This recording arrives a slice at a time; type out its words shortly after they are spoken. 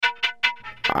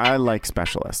I like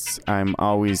specialists. I'm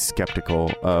always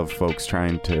skeptical of folks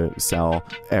trying to sell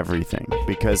everything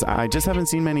because I just haven't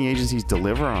seen many agencies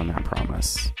deliver on that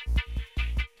promise.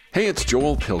 Hey, it's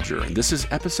Joel Pilger, and this is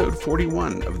episode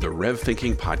 41 of the Rev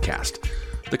Thinking Podcast,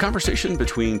 the conversation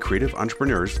between creative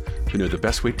entrepreneurs who know the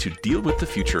best way to deal with the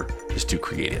future is to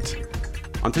create it.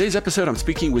 On today's episode, I'm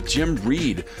speaking with Jim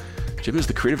Reed. Jim is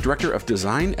the creative director of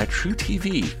design at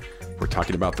TruTV. We're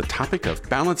talking about the topic of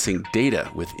balancing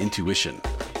data with intuition.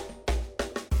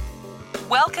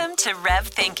 Welcome to Rev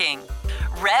Thinking.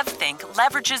 RevThink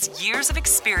leverages years of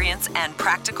experience and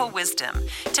practical wisdom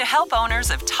to help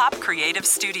owners of top creative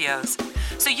studios,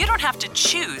 so you don't have to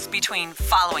choose between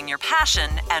following your passion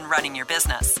and running your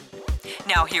business.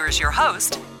 Now here is your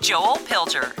host, Joel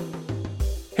Pilger.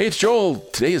 Hey, it's Joel.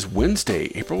 Today is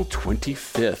Wednesday, April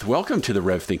 25th. Welcome to the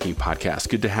Rev Thinking Podcast.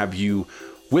 Good to have you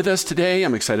with us today.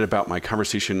 I'm excited about my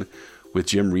conversation with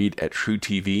Jim Reed at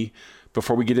TruTV.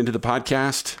 Before we get into the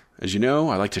podcast, as you know,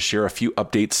 I like to share a few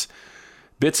updates,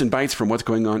 bits and bytes from what's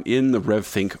going on in the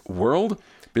RevThink world.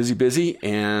 Busy,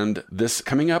 and this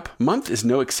coming up month is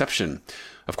no exception.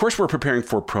 Of course, we're preparing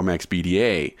for Promax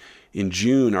BDA. In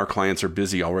June, our clients are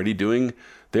busy already doing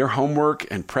their homework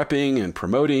and prepping and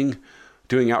promoting,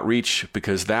 doing outreach,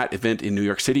 because that event in New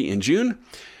York City in June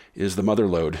is the mother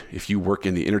lode if you work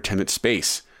in the entertainment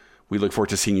space. We look forward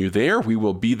to seeing you there. We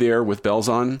will be there with bells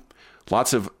on.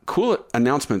 Lots of cool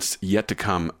announcements yet to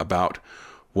come about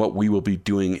what we will be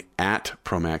doing at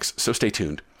Promax, so stay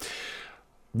tuned.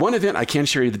 One event I can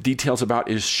share you the details about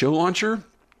is Show Launcher.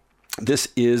 This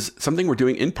is something we're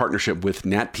doing in partnership with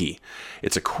NatP.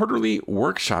 It's a quarterly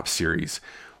workshop series,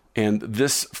 and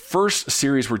this first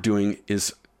series we're doing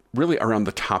is really around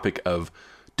the topic of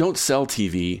don't sell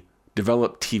TV,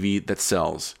 develop TV that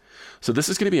sells. So this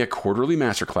is going to be a quarterly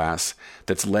masterclass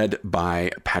that's led by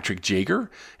Patrick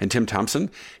Jager and Tim Thompson,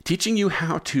 teaching you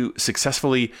how to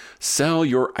successfully sell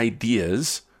your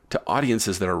ideas to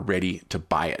audiences that are ready to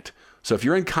buy it. So if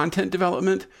you're in content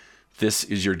development, this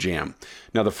is your jam.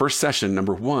 Now, the first session,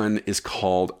 number 1, is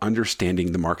called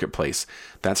Understanding the Marketplace.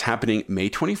 That's happening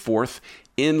May 24th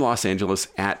in Los Angeles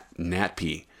at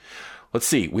NatP. Let's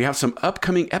see, we have some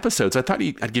upcoming episodes. I thought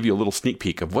I'd give you a little sneak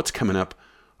peek of what's coming up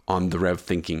on the Rev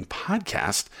Thinking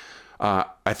Podcast.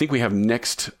 I think we have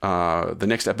the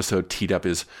next episode teed up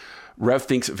is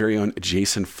RevThink's very own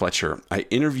Jason Fletcher. I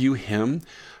interview him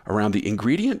around the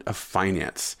ingredient of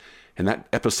finance. And that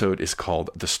episode is called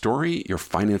The Story Your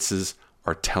Finances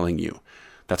Are Telling You.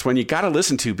 That's one you got to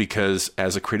listen to because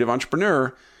as a creative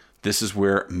entrepreneur, this is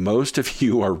where most of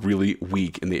you are really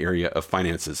weak in the area of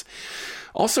finances.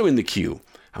 Also in the queue,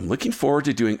 I'm looking forward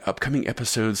to doing upcoming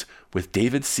episodes with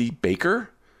David C. Baker.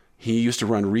 He used to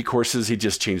run Recourses. He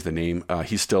just changed the name.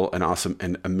 He's still an awesome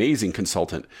and amazing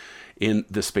consultant in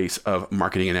the space of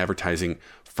marketing and advertising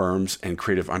firms and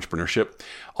creative entrepreneurship.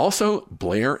 Also,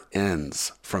 Blair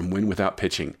Enns from Win Without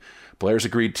Pitching. Blair's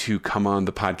agreed to come on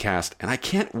the podcast, and I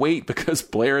can't wait because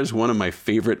Blair is one of my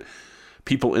favorite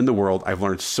people in the world. I've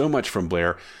learned so much from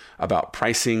Blair about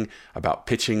pricing, about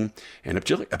pitching, and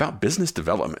about business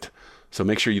development. So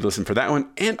make sure you listen for that one.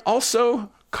 And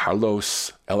also,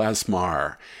 Carlos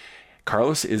Elasmar.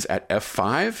 Carlos is at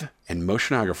F5 and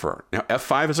Motionographer. Now,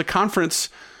 F5 is a conference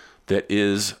that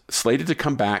is slated to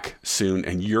come back soon,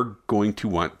 and you're going to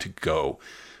want to go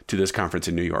to this conference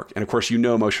in New York. And of course, you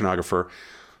know Motionographer,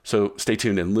 so stay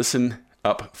tuned and listen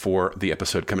up for the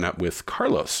episode coming up with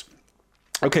Carlos.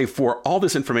 Okay, for all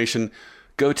this information,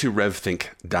 go to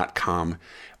revthink.com.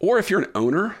 Or if you're an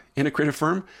owner in a creative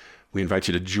firm, we invite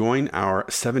you to join our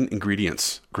 7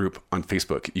 Ingredients group on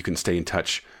Facebook. You can stay in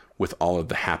touch with all of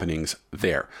the happenings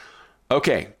there.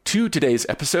 Okay, to today's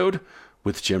episode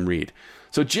with Jim Reed.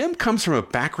 So Jim comes from a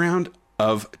background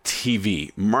of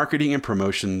TV, marketing and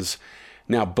promotions,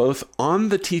 now both on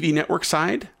the TV network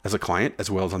side as a client,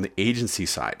 as well as on the agency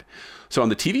side. So on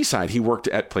the TV side, he worked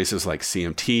at places like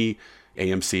CMT,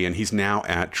 AMC, and he's now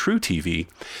at TruTV.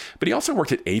 But he also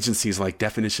worked at agencies like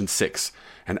Definition 6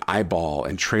 and Eyeball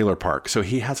and Trailer Park. So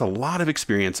he has a lot of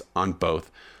experience on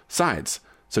both sides.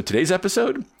 So today's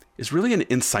episode is really an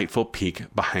insightful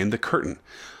peek behind the curtain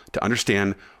to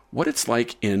understand what it's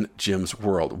like in Jim's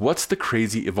world. What's the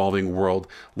crazy evolving world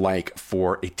like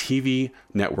for a TV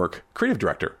network creative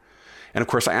director? And of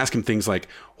course, I ask him things like,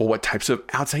 well, what types of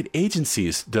outside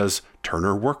agencies does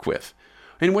Turner work with?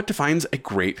 And what defines a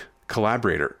great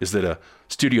collaborator? Is it a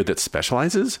studio that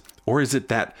specializes, or is it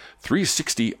that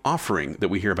 360 offering that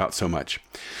we hear about so much?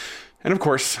 And of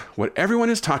course, what everyone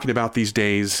is talking about these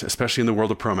days, especially in the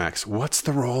world of Promax, what's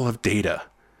the role of data?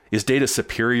 Is data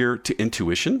superior to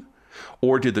intuition?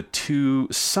 Or do the two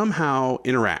somehow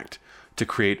interact to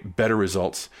create better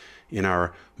results in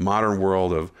our modern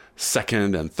world of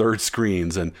second and third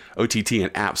screens and OTT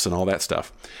and apps and all that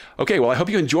stuff. Okay, well, I hope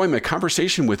you enjoy my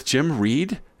conversation with Jim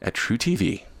Reed at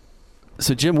truTV.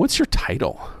 So, Jim, what's your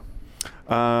title?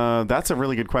 That's a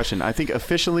really good question. I think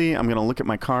officially, I'm going to look at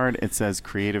my card. It says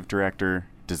Creative Director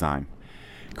Design.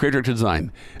 Creative Director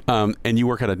Design. And you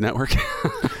work at a network?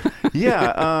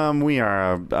 Yeah, we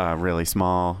are a really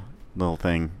small little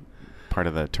thing, part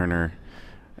of the Turner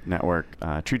network,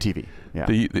 truTV. Yeah,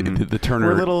 the Turner.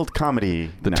 We're a little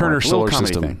comedy. The network, Turner Solar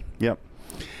System. Thing. Yep.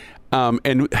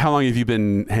 And how long have you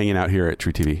been hanging out here at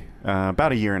truTV?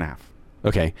 About a year and a half.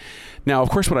 Okay. Now,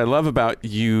 of course, what I love about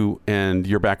you and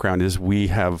your background is we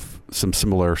have some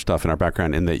similar stuff in our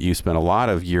background in that you spent a lot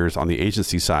of years on the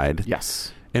agency side.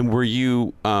 Yes. And were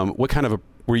you,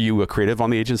 were you a creative on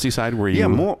the agency side? Were you?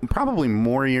 Yeah, probably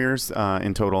more years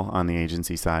in total on the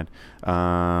agency side.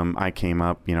 I came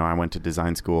up, I went to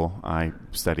design school. I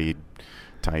studied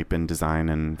type and design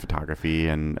and photography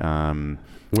and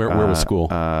where was school?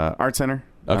 Art Center.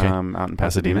 Okay. Out in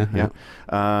Pasadena. Yeah.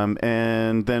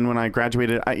 And then when I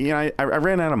graduated, I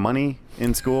ran out of money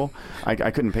in school.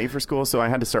 I couldn't pay for school, so I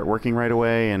had to start working right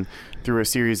away. And through a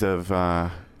series of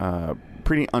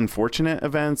pretty unfortunate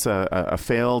events, a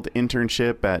failed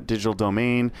internship at Digital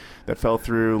Domain that fell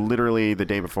through literally the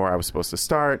day before I was supposed to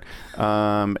start,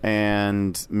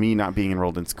 and me not being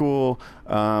enrolled in school,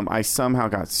 I somehow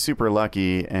got super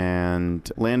lucky and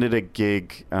landed a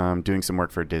gig doing some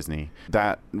work for Disney.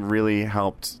 That really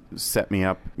helped set me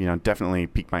up, definitely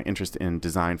piqued my interest in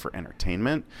design for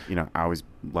entertainment. I always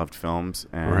loved films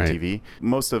and TV.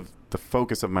 Most of the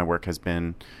focus of my work has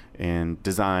been in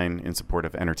design in support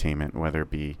of entertainment, whether it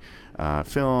be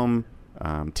film,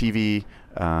 TV,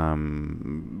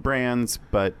 brands.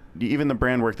 But even the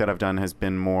brand work that I've done has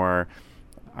been more,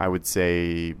 I would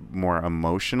say, more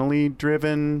emotionally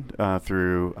driven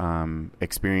through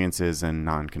experiences and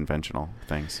non-conventional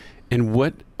things. And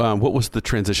what was the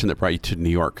transition that brought you to New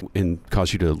York and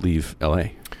caused you to leave LA?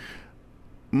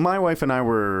 My wife and I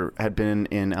had been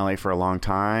in LA for a long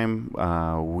time.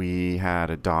 We had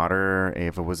a daughter.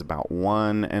 Ava was about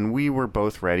 1, and we were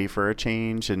both ready for a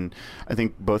change. And I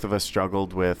think both of us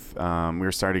struggled with, we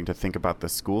were starting to think about the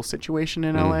school situation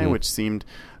in LA, which seemed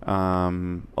a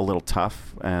little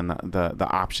tough, and the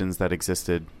options that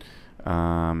existed.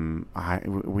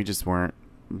 We just weren't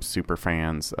super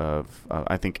fans of.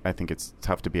 I think it's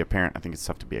tough to be a parent. I think it's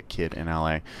tough to be a kid in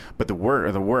LA. But the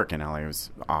work in LA was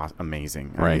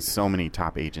amazing. Right. I mean, so many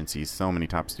top agencies, so many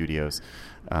top studios.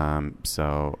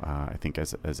 So I think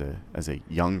as a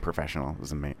young professional,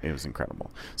 it was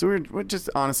incredible. So we're just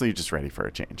honestly just ready for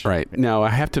a change. Right. Now I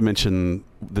have to mention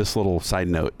this little side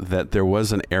note that there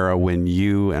was an era when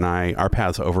you and our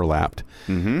paths overlapped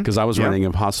because I was running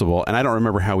Impossible, and I don't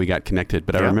remember how we got connected,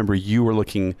 but I remember you were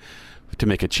looking to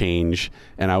make a change,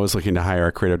 and I was looking to hire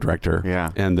a creative director.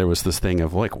 Yeah. And there was this thing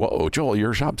of like, whoa, Joel,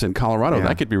 your shop's in Colorado. Yeah.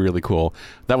 That could be really cool.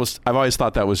 I've always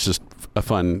thought that was just a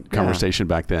fun conversation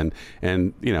back then.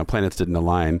 And, planets didn't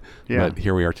align, but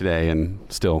here we are today and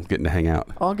still getting to hang out.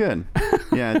 All good.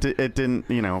 Yeah. It didn't,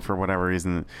 for whatever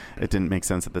reason, it didn't make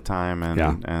sense at the time,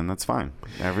 and that's fine.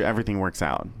 Everything works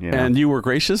out. And you were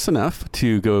gracious enough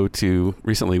to go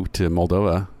recently to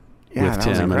Moldova. With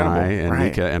Tim and I and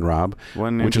Nika and Rob,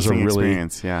 which is a really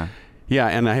experience. Yeah.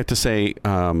 And I have to say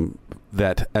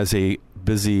that as a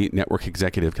busy network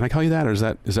executive, can I call you that, or is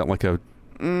that like a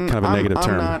kind of a negative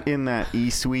term? I'm not in that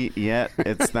E-suite yet.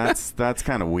 That's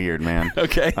kind of weird, man.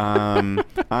 Okay. I'm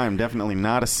definitely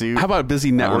not a suit. How about a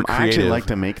busy network creative? I actually like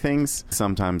to make things.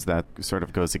 Sometimes that sort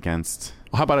of goes against.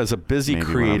 Well, how about as a busy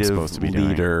creative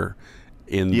leader?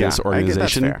 In this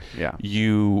organization, I guess that's fair.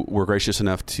 You were gracious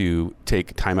enough to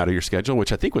take time out of your schedule,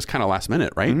 which I think was kind of last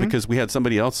minute, right? Because we had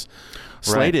somebody else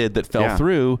slated that fell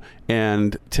through,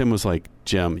 and Tim was like,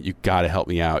 Jim, you got to help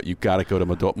me out. You got to go to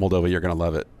Moldova. You're going to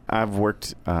love it. I've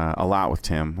worked a lot with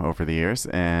Tim over the years,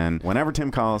 and whenever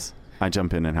Tim calls, I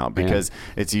jump in and help because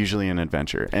it's usually an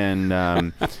adventure. And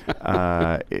and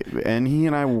he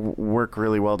and I work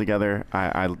really well together.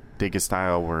 I dig his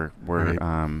style. We're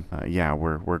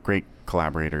great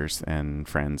collaborators and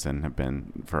friends, and have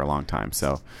been for a long time.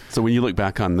 So when you look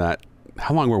back on that,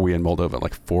 how long were we in Moldova?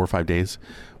 Like 4 or 5 days?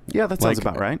 Yeah, that sounds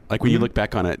about right. Like when you look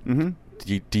back on it,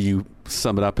 do you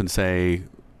sum it up and say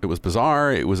it was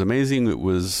bizarre, it was amazing, it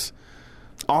was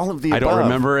all of the above? I don't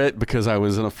remember it because I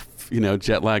was in a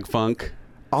jet lag funk.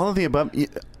 All of the above.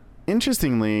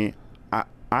 Interestingly,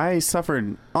 I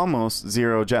suffered almost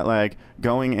zero jet lag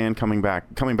going and coming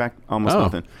back. Coming back, almost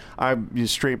nothing. I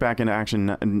straight back into action.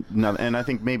 And I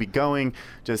think maybe going,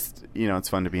 just it's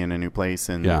fun to be in a new place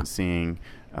and seeing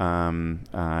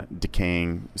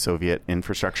decaying Soviet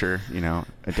infrastructure,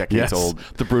 a decades old.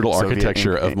 The brutal Soviet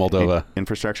architecture of Moldova.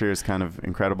 Infrastructure is kind of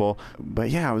incredible. But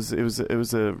yeah, it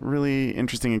was a really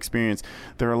interesting experience.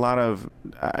 There are a lot of,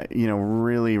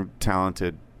 really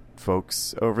talented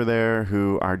folks over there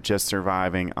who are just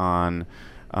surviving on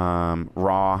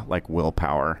raw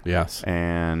willpower,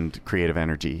 and creative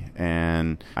energy,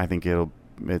 and I think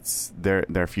it's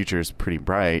their future is pretty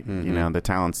bright. Mm-hmm. The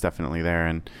talent's definitely there,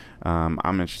 and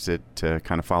I'm interested to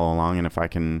kind of follow along, and if I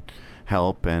can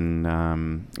help and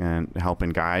help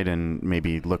and guide, and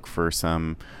maybe look for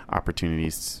some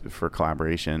opportunities for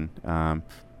collaboration.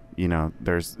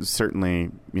 There's certainly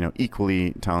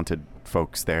equally talented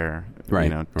folks there,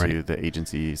 to the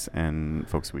agencies and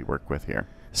folks we work with here.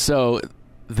 So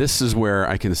this is where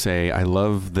I can say I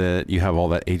love that you have all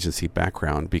that agency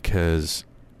background, because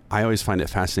I always find it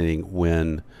fascinating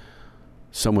when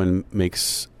someone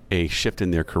makes a shift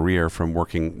in their career from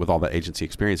working with all that agency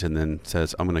experience and then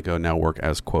says, I'm going to go now work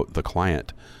as, quote, the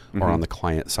client, or on the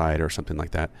client side or something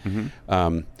like that.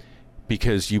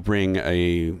 Because you bring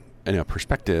a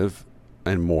perspective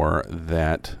and more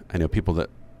that I know people that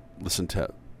listen to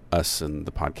us and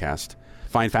the podcast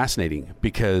find fascinating,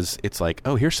 because it's like,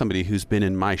 oh, here's somebody who's been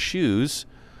in my shoes,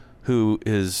 who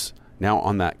is now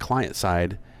on that client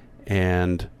side.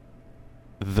 And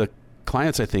the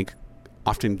clients, I think,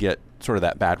 often get sort of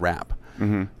that bad rap.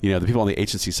 The people on the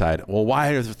agency side, well,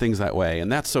 why are things that way?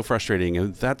 And that's so frustrating.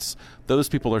 And those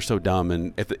people are so dumb.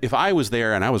 And if I was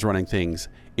there and I was running things,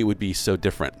 it would be so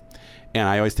different. And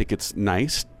I always think it's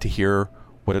nice to hear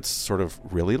what it's sort of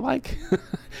really like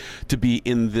to be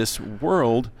in this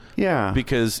world. Yeah.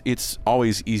 Because it's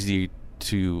always easy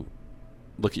to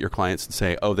look at your clients and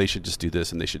say, oh, they should just do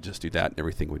this and they should just do that, and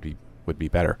everything would be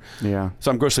better. Yeah. So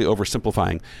I'm grossly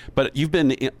oversimplifying. But you've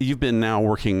been now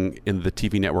working in the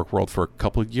TV network world for a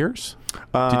couple of years.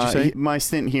 Did you say? My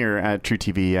stint here at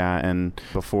truTV, and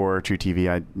before truTV,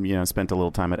 I spent a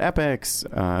little time at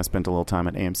Epix, spent a little time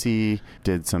at AMC,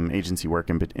 did some agency work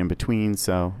in between.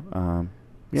 So.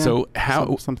 So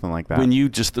how something like that. When you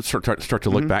just start to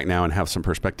look back now and have some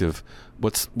perspective,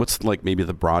 what's like maybe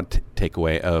the broad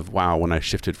takeaway of, wow, when I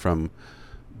shifted from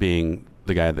being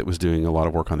the guy that was doing a lot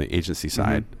of work on the agency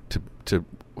side to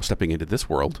stepping into this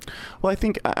world? Well,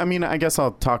 I guess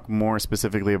I'll talk more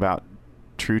specifically about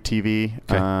truTV,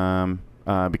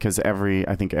 because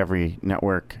I think every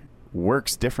network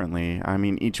works differently. I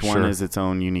mean, each one is its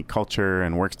own unique culture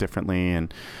and works differently,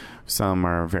 and some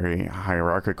are very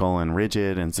hierarchical and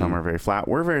rigid, and some are very flat.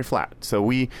 We're very flat. So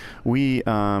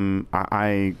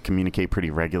I communicate pretty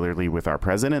regularly with our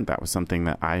president. That was something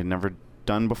that I had never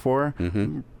done before.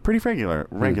 Pretty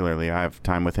regularly. I have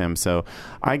time with him. So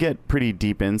I get pretty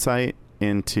deep insight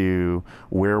into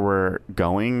where we're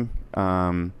going.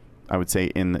 I would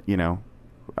say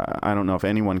I don't know if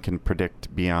anyone can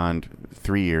predict beyond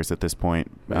 3 years at this point,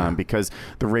 because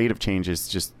the rate of change is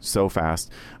just so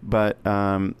fast. But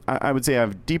I would say I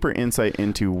have deeper insight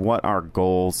into what our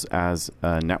goals as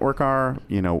a network are,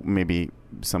 maybe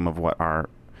some of what our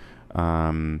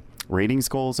ratings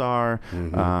goals are,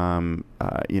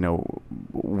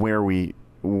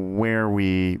 where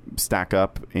we stack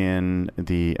up in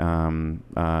the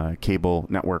cable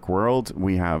network world.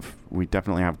 We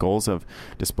definitely have goals of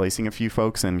displacing a few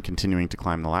folks and continuing to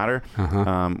climb the ladder.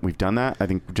 We've done that. I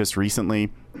think just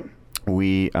recently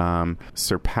we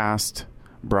surpassed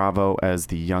Bravo as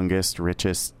the youngest,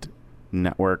 richest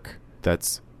network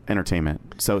that's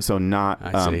entertainment. So not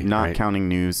counting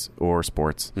news or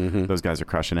sports. Those guys are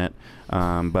crushing it.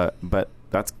 But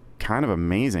that's kind of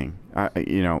amazing.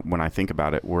 When I think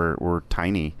about it, we're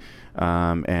tiny,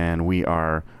 and we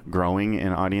are growing in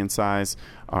audience size.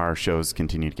 Our shows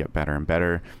continue to get better and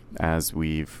better as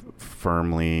we've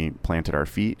firmly planted our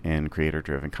feet in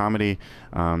creator-driven comedy.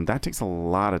 That takes a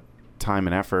lot of time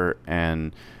and effort,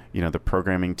 and the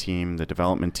programming team, the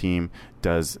development team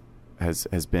has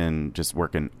been just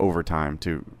working overtime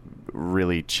to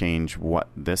really change what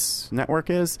this network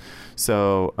is.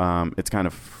 So it's kind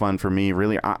of fun for me.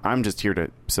 Really, I'm just here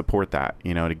to support that,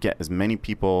 to get as many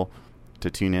people to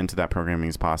tune into that programming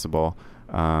as possible.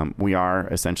 We are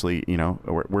essentially,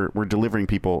 we're delivering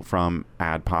people from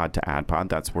ad pod to ad pod.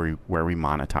 That's where we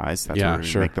monetize. That's where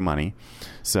we make the money.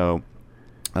 So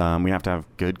we have to have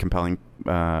good, compelling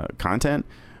content.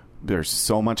 There's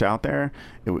so much out there.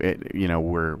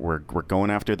 We're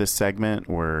going after this segment.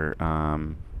 We're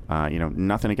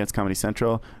nothing against Comedy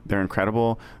Central. They're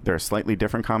incredible. They're a slightly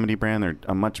different comedy brand. They're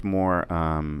a much more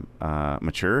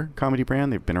mature comedy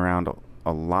brand. They've been around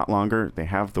a lot longer. They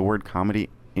have the word comedy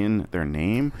in their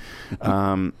name.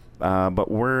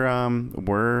 But we're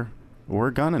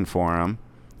gunning for them.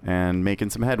 and making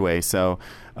some headway. So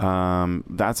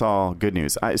that's all good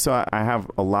news. I have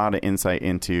a lot of insight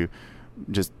into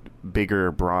just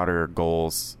bigger, broader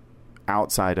goals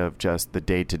outside of just the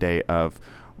day-to-day of,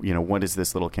 what is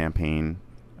this little campaign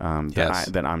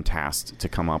that I'm tasked to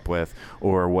come up with,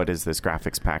 or what is this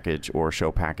graphics package or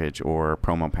show package or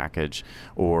promo package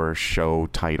or show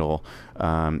title.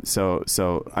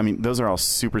 So I mean, those are all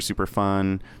super, super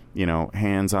fun,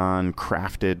 hands-on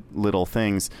crafted little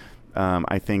things.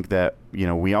 I think that,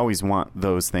 we always want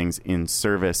those things in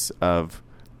service of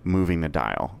moving the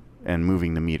dial and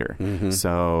moving the meter. Mm-hmm.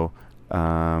 So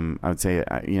I would say,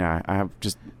 I have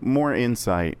just more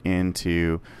insight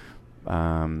into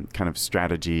kind of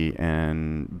strategy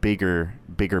and bigger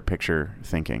picture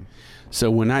thinking. So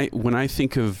when I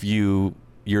think of you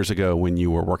years ago when you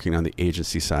were working on the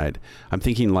agency side, I'm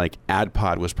thinking like ad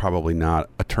pod was probably not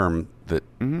a term that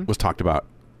was talked about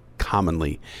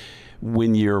commonly.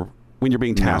 When you're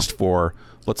being tasked for,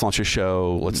 let's launch a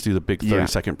show, let's do the big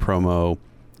 30-second promo,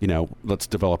 let's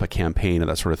develop a campaign and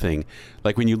that sort of thing.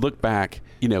 Like when you look back,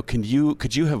 could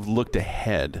you have looked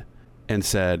ahead and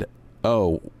said,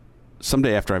 oh,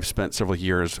 someday after I've spent several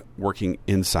years working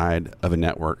inside of a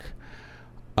network,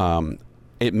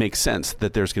 it makes sense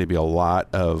that there's going to be a lot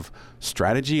of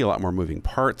strategy, a lot more moving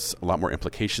parts, a lot more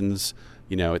implications.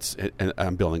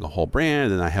 I'm building a whole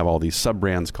brand, and I have all these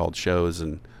sub-brands called shows.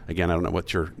 And again, I don't know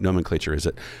what your nomenclature is,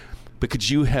 but could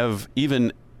you have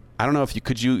even? I don't know if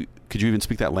could you even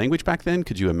speak that language back then?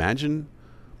 Could you imagine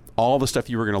all the stuff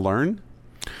you were going to learn?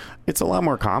 It's a lot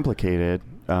more complicated,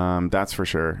 that's for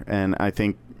sure. And I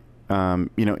think,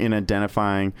 in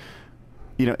identifying,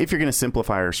 if you're going to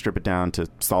simplify or strip it down to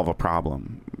solve a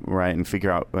problem, right, and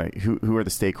figure out who are the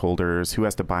stakeholders, who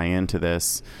has to buy into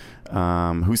this,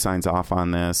 who signs off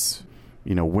on this,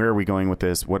 where are we going with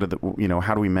this? What are the,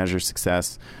 how do we measure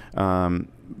success?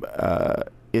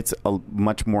 It's a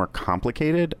much more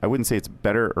complicated. I wouldn't say it's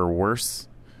better or worse.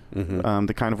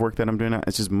 The kind of work that I'm doing now,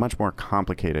 it's just much more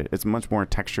complicated. It's much more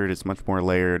textured. It's much more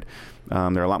layered. There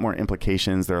are a lot more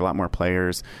implications. There are a lot more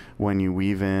players. When you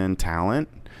weave in talent,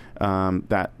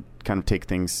 that kind of takes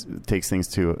things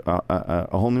to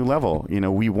a whole new level.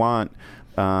 We want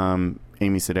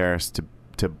Amy Sedaris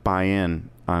to buy in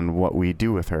on what we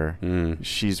do with her.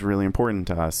 She's really important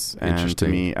to us and to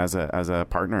me as a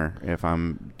partner. If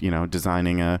I'm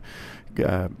designing a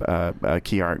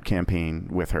key art campaign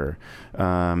with her,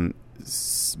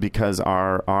 because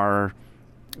our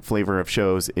flavor of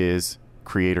shows is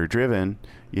creator driven.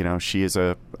 She is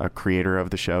a creator of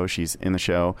the show. She's in the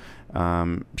show.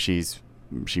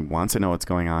 She wants to know what's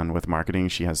going on with marketing.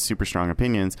 She has super strong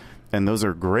opinions, and those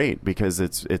are great because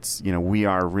it's we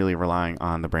are really relying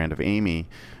on the brand of Amy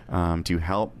to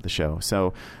help the show.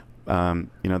 So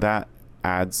that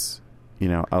adds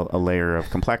a layer of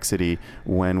complexity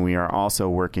when we are also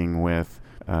working with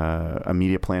a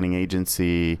media planning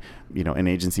agency, an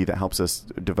agency that helps us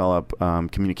develop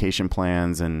communication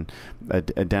plans and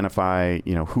identify,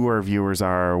 who our viewers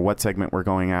are, what segment we're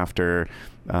going after,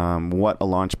 what a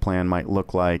launch plan might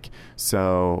look like.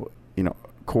 So,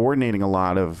 coordinating a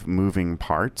lot of moving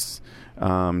parts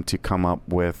to come up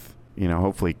with,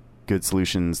 hopefully good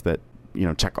solutions that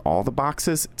check all the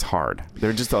boxes. It's hard.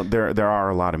 There are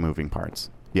a lot of moving parts.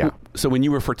 Yeah. So when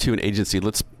you refer to an agency,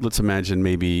 let's imagine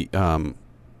maybe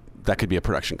that could be a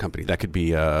production company. That could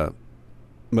be a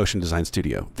motion design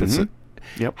studio.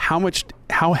 Yep.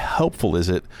 How helpful is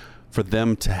it for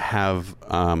them to have,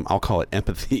 I'll call it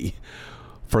empathy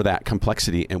for that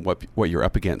complexity and what you're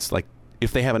up against? Like,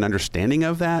 if they have an understanding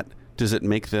of that, does it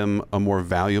make them a more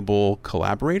valuable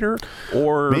collaborator?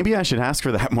 Or maybe I should ask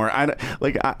for that more. I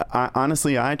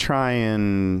honestly, I try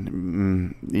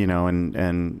and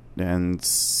and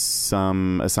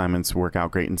some assignments work out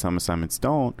great and some assignments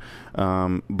don't.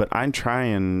 But I try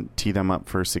and tee them up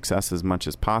for success as much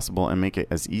as possible and make it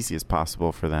as easy as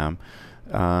possible for them.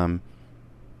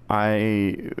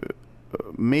 I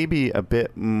may be a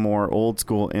bit more old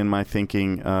school in my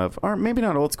thinking of, or maybe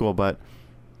not old school, but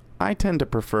I tend to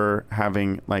prefer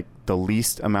having like the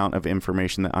least amount of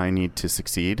information that I need to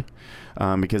succeed,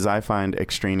 because I find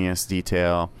extraneous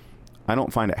detail, I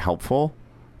don't find it helpful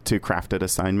to crafted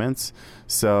assignments.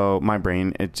 So my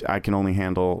brain, I can only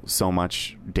handle so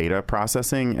much data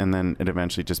processing, and then it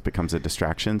eventually just becomes a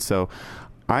distraction. So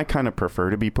I kind of prefer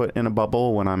to be put in a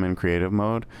bubble when I'm in creative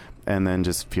mode and then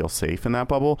just feel safe in that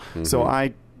bubble. Mm-hmm. So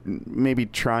I maybe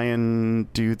try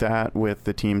and do that with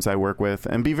the teams I work with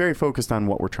and be very focused on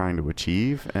what we're trying to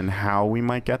achieve and how we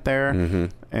might get there.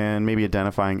 Mm-hmm. and maybe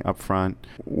identifying upfront,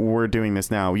 we're doing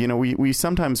this now. We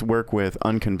sometimes work with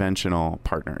unconventional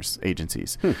partners,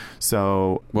 agencies.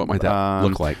 So what might that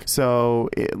look like? So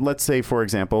let's say, for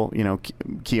example,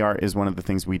 key art is one of the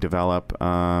things we develop.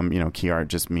 Key art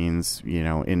just means,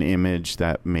 an image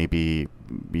that maybe,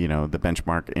 the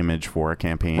benchmark image for a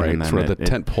campaign. Right, and then sort of the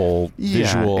tentpole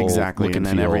visual. Exactly. Look and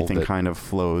then feel everything kind of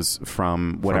flows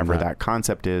from whatever that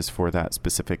concept is for that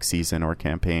specific season or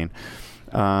campaign.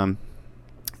 Right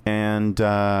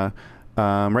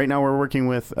now we're working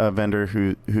with a vendor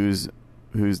who's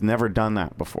never done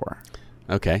that before.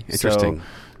 Okay, interesting.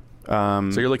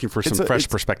 So you're looking for some fresh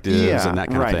perspectives and that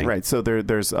kind of thing. Right. So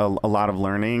there's a lot of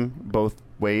learning both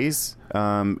ways,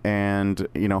 and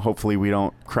hopefully we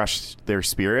don't crush their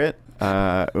spirit.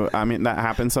 I mean, that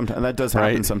happens sometimes. That does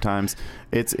happen sometimes.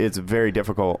 It's very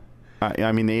difficult.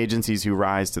 I mean, the agencies who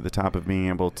rise to the top of being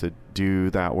able to do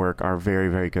that work are very,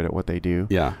 very good at what they do.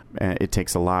 Yeah. It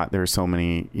takes a lot. There's so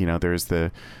many, there's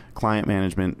the client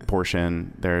management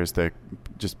portion. There's the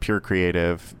just pure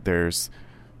creative. There's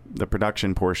the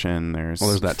production portion. There's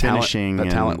that finishing,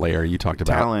 talent layer you talked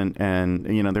about. Talent, and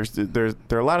there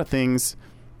are a lot of things.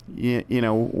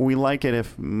 We like it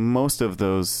if most of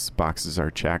those boxes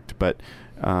are checked, but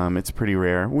it's pretty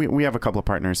rare. We have a couple of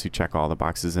partners who check all the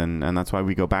boxes, and that's why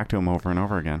we go back to them over and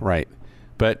over again. Right,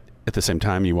 but at the same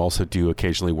time, you also do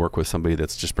occasionally work with somebody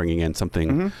that's just bringing in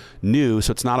something new.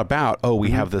 So it's not about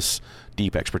we have this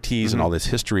deep expertise and all this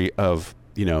history of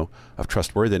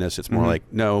trustworthiness. It's more like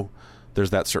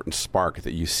there's that certain spark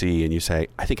that you see and you say,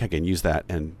 I think I can use that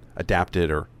and adapt it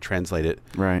or translate it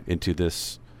into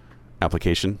this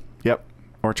application. Yep.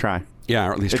 Or try. Yeah,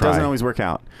 or at least try. It doesn't always work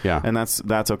out. Yeah. And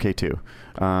that's okay too.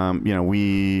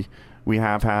 We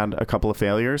have had a couple of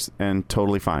failures and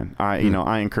totally fine.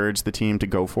 I encourage the team to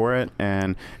go for it,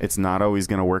 and it's not always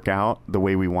going to work out the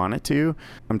way we want it to.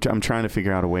 I'm trying to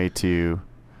figure out a way to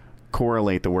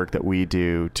correlate the work that we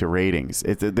do to ratings.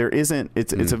 It's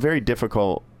a very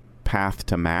difficult path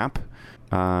to map.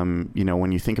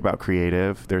 When you think about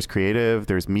creative,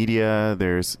 there's media,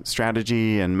 there's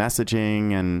strategy and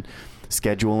messaging and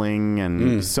scheduling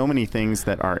and so many things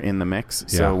that are in the mix.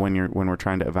 So when we're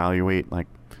trying to evaluate,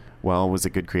 was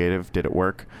it good creative? Did it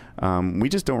work? We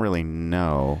just don't really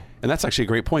know. And that's actually a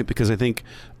great point, because I think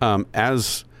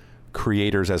as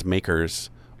creators, as makers,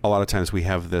 a lot of times we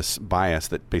have this bias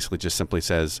that basically just simply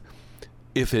says,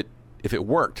 if it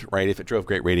worked, right, if it drove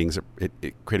great ratings,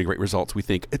 it created great results, we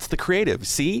think it's the creative,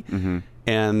 see?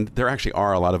 And there actually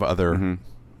are a lot of other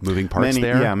moving parts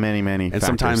there. Yeah, many and factors,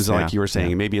 sometimes, like you were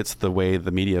saying, maybe it's the way the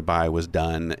media buy was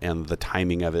done and the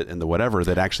timing of it and the whatever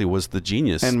that actually was the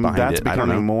genius and behind that's it.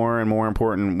 Becoming more and more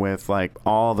important with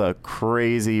all the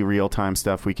crazy real-time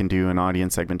stuff we can do and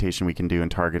audience segmentation we can do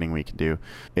and targeting we can do.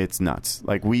 It's nuts.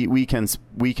 We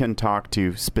can talk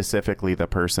to specifically the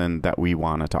person that we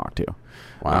want to talk to.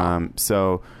 Wow.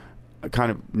 So kind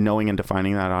of knowing and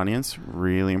defining that audience,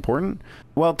 really important.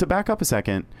 Well, to back up a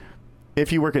second,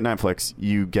 if you work at Netflix,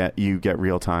 you get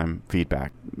real-time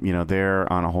feedback.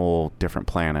 They're on a whole different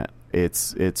planet.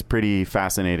 It's pretty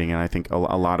fascinating, and I think a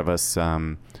lot of us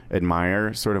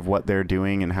admire sort of what they're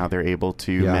doing and how they're able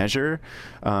to measure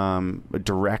a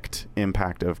direct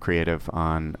impact of creative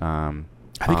on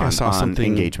I think I saw something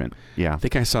engagement. Yeah. I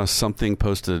think I saw something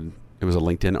posted. It was a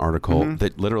LinkedIn article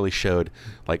that literally showed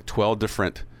 12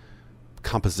 different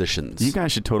compositions. You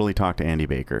guys should totally talk to Andy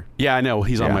Baker. Yeah, I know.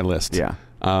 He's on my list. Yeah.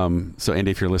 So Andy,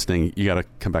 if you're listening, you got to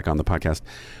come back on the podcast.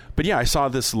 But yeah, I saw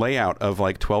this layout of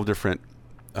 12 different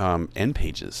end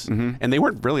pages, and they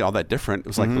weren't really all that different. It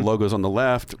was the logos on the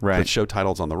left, the show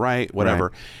titles on the right,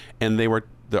 whatever. And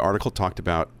the article talked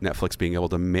about Netflix being able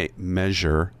to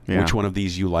measure which one of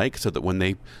these you like, so that when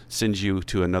they send you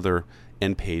to another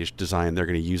end page design, they're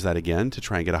going to use that again to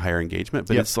try and get a higher engagement.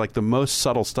 But it's the most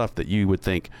subtle stuff that you would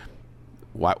think,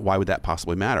 why would that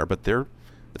possibly matter? But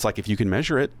it's if you can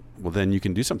measure it, well, then you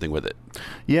can do something with it.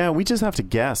 Yeah, we just have to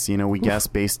guess. We guess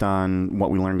based on what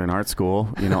we learned in art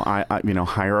school.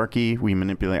 Hierarchy. We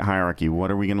manipulate hierarchy. What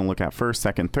are we going to look at first,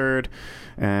 second, third?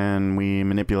 And we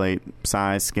manipulate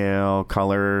size, scale,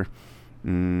 color,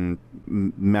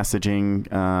 messaging.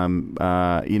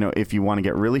 If you want to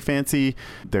get really fancy,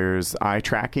 there's eye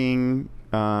tracking.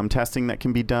 Testing that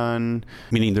can be done.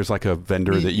 Meaning there's a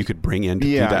vendor that you could bring in to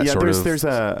do that sort of...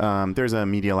 There's a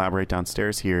Media Lab right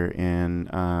downstairs here in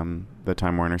the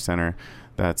Time Warner Center.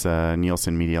 That's a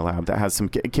Nielsen Media Lab that has some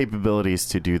capabilities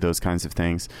to do those kinds of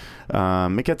things.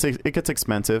 It gets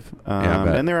expensive,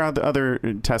 and there are other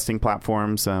testing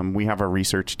platforms. We have our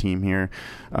research team here.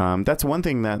 That's one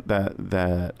thing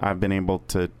that I've been able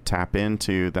to tap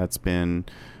into. That's been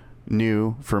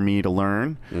new for me to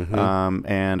learn,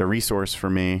 and a resource for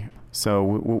me. So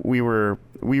we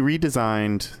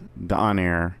redesigned the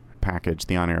on-air package,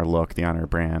 the on-air look, the on-air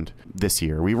brand this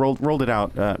year. We rolled it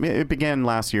out. It began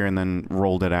last year and then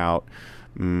rolled it out.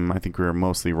 I think we were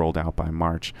mostly rolled out by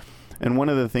March. And one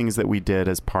of the things that we did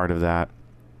as part of that,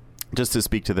 just to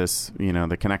speak to this,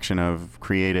 the connection of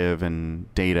creative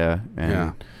and data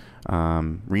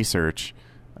and research,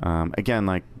 again,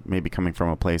 like maybe coming from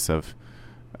a place of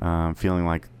feeling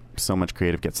like so much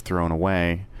creative gets thrown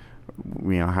away,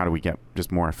 how do we get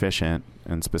just more efficient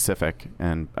and specific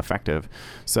and effective?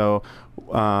 So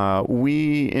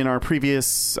we, in our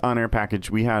previous on-air package,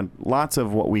 we had lots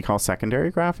of what we call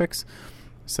secondary graphics.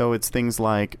 So it's things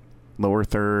like lower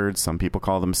thirds, some people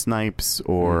call them snipes,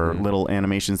 or little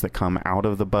animations that come out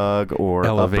of the bug, or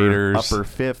elevators, upper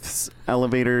fifths,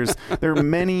 elevators. There are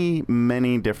many,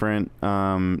 many different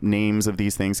names of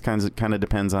these things. Kind of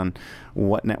depends on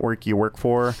what network you work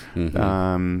for,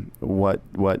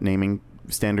 what naming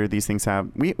standard these things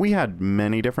have. We had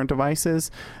many different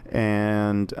devices,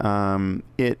 and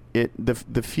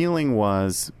the feeling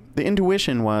was, the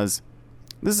intuition was,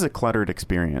 this is a cluttered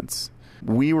experience.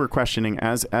 We were questioning,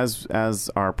 as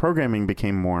our programming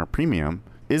became more premium,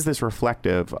 is this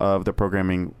reflective of the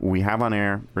programming we have on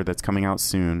air or that's coming out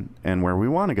soon and where we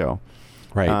want to go?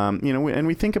 Right. And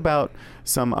we think about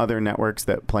some other networks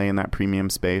that play in that premium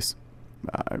space.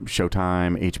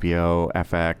 Showtime, HBO,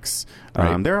 FX.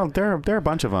 Right. There are a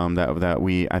bunch of them that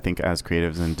we, I think, as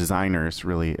creatives and designers,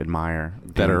 really admire.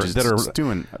 That are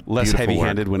doing less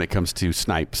heavy-handed when it comes to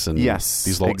snipes and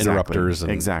these little interrupters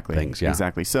and things. Yeah.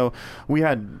 Exactly. So we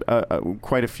had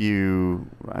quite a few,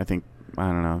 I think, I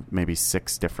don't know, maybe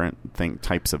 6 different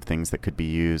types of things that could be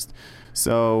used.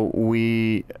 So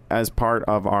we, as part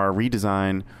of our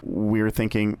redesign, we were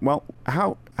thinking, well,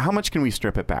 how much can we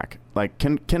strip it back? Like,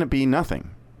 can it be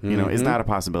nothing? Is that a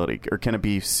possibility? Or can it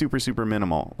be super, super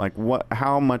minimal? Like,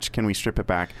 how much can we strip it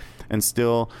back and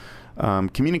still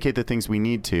communicate the things we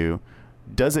need to?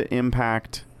 Does it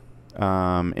impact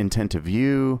intent to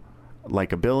view,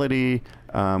 likability?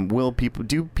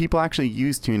 Do people actually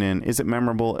use TuneIn? Is it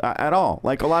memorable at all?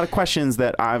 Like, a lot of questions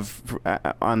that I've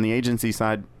on the agency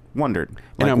side wondered.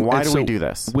 Like, why do we do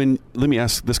this? Let me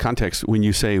ask this context. When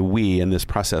you say we in this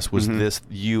process, was this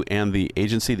you and the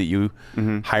agency that you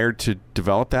hired to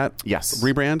develop that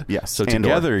rebrand? Yes. So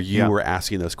together you were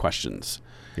asking those questions.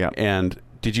 Yeah. And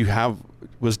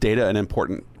was data an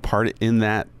important part in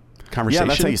that conversation? Yeah,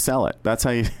 that's how you sell it. That's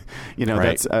how you,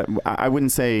 right. That's, I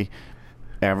wouldn't say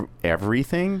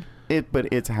everything, but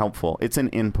it's helpful. It's an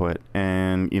input,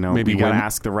 and maybe you got to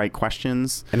ask the right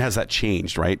questions. And has that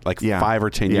changed? Right, like 5 or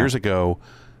 10 years ago,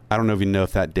 I don't even know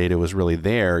if that data was really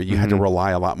there. You had to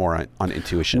rely a lot more on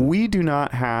intuition. We do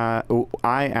not have. We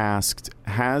asked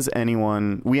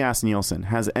Nielsen,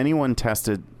 has anyone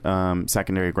tested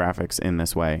secondary graphics in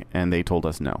this way? And they told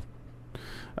us no.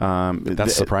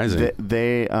 That's surprising.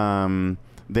 They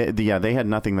had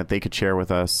nothing that they could share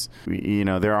with us.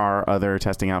 There are other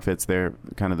testing outfits. They're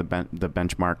kind of the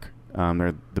benchmark.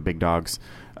 They're the big dogs.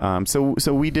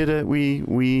 So we did it.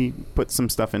 We put some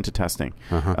stuff into testing.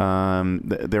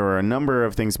 There were a number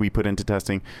of things we put into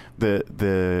testing.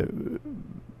 The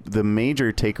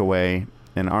major takeaway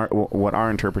and what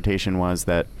our interpretation was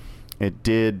that it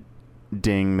did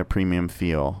ding the premium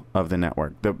feel of the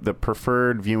network. The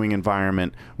preferred viewing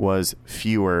environment was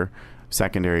fewer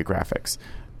secondary graphics.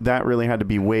 That really had to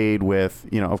be weighed with,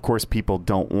 of course, people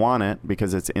don't want it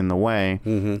because it's in the way.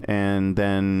 And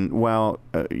then,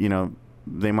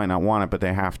 they might not want it, but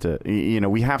they have to,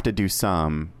 we have to do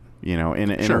some, in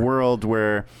a world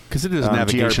where, because it is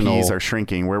navigational, GRPs are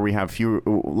shrinking, where we have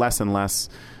less and less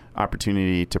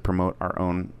opportunity to promote our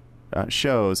own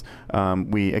shows.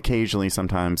 We occasionally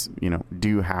sometimes,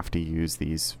 do have to use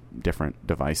these different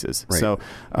devices. Right. So,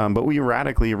 but we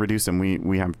radically reduce them.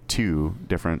 We have 2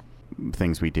 different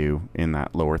things we do in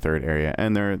that lower third area,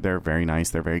 and they're very nice,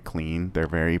 they're very clean, they're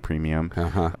very premium.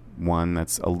 One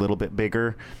that's a little bit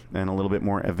bigger and a little bit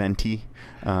more eventy,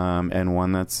 and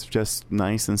one that's just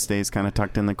nice and stays kind of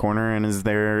tucked in the corner and is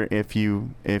there if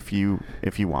you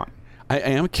want. I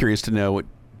am curious to know,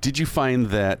 did you find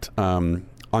that on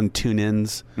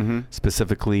tune-ins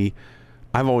specifically,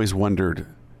 I've always wondered,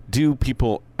 do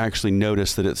people actually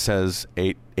notice that it says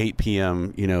 8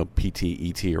 p.m. PT,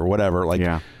 ET, or whatever?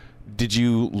 Did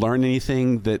you learn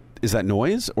anything is that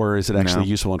noise, or is it actually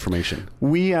useful information?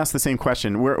 We asked the same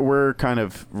question. We're kind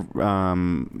of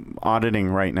auditing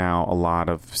right now a lot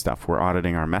of stuff. We're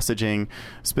auditing our messaging.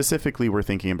 Specifically, we're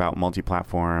thinking about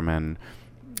multi-platform and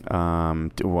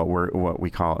what we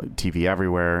call TV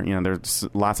everywhere. There's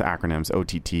lots of acronyms: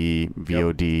 OTT,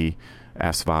 VOD,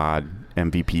 SVOD,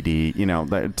 MVPD,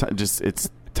 it's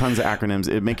tons of acronyms.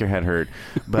 It make your head hurt.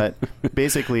 But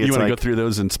basically, it's you want to like, go through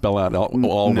those and spell out all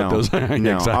no, what those are?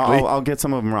 No, exactly. I'll get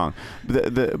some of them wrong.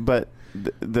 But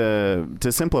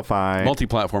to simplify,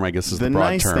 multi-platform, I guess, is the the broad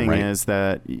nice term, thing right? is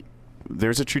that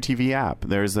there's a True TV app.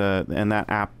 And that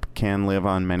app can live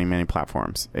on many, many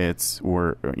platforms.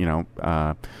 Fire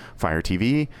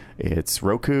TV, it's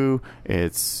Roku,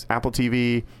 it's Apple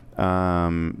TV.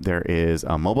 There is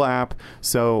a mobile app.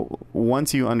 So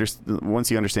once you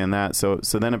understand that, so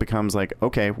then it becomes like,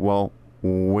 okay, well,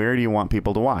 where do you want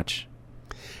people to watch?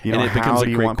 And it becomes how a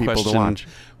do you great want people to question watch?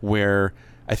 where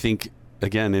I think,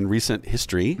 again, in recent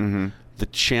history,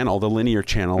 the linear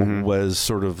channel was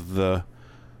sort of the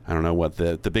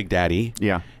big daddy.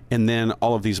 Yeah. And then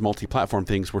all of these multi-platform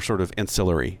things were sort of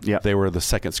ancillary. Yeah. They were the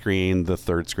second screen, the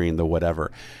third screen, the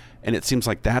whatever. And it seems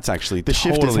like that's actually the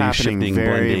totally shift is happening shifting,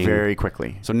 very, blending. very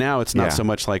quickly. So now it's not so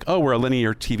much like, oh, we're a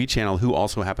linear TV channel who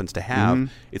also happens to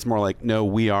have. It's more like, no,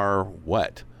 we are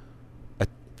what?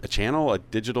 A channel, a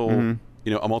digital,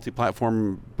 a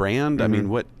multi-platform brand? I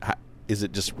mean, is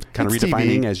it just kind of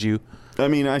redefining TV. as you... I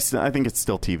mean, I think it's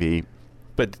still TV.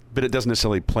 But it doesn't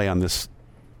necessarily play on this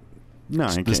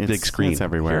big screen. It's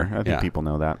everywhere. Here. I think people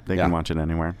know that. They can watch it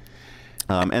anywhere.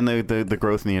 And the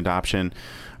growth and the adoption,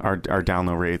 our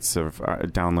download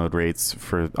rates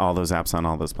for all those apps on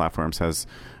all those platforms has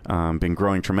been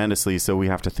growing tremendously. So we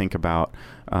have to think about,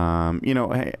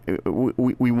 hey,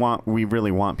 we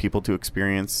really want people to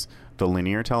experience the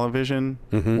linear television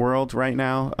world right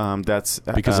now. That's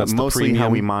because that's mostly how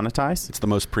we monetize. It's the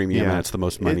most premium and it's the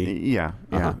most money.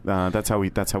 That's how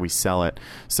we sell it.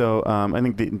 So I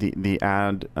think the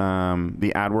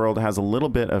ad world has a little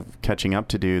bit of catching up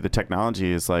to do. The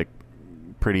technology is like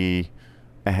pretty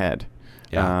ahead.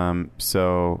 Yeah.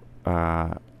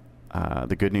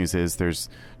 The good news is there's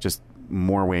just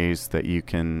more ways that you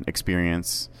can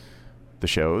experience the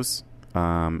shows.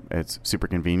 It's super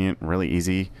convenient, really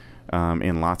easy.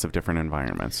 In lots of different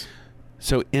environments.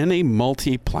 So in a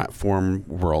multi-platform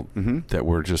world that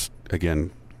we're just,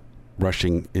 again,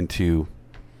 rushing into,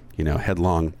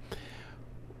 headlong,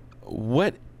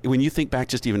 when you think back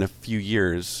just even a few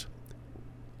years,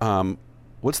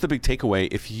 what's the big takeaway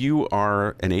if you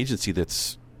are an agency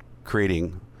that's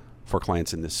creating for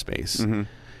clients in this space?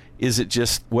 Is it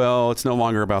just, it's no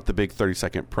longer about the big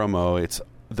 30-second promo, it's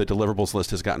the deliverables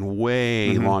list has gotten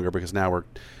way longer because now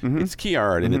it's key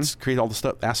art and it's create all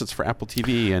the assets for Apple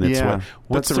TV and it's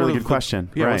that's a really good question.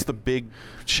 Right. What's the big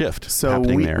shift so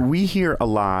happening there? We hear a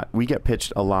lot. We get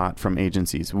pitched a lot from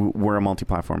agencies. We're a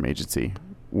multi-platform agency.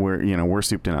 We're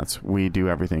soup to nuts. We do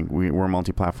everything. We're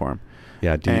multi-platform.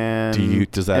 Yeah.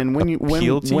 Does that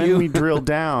appeal to you? When we drill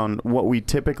down, what we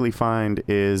typically find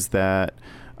is that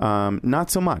not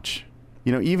so much.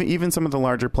 Even some of the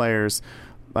larger players.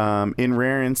 In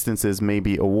rare instances may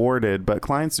be awarded, but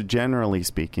clients, generally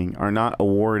speaking, are not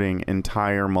awarding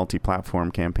entire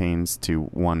multi-platform campaigns to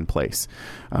one place.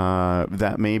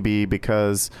 That may be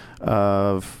because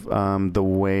of the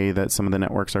way that some of the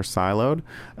networks are siloed,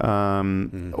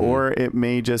 or it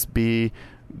may just be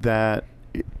that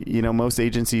most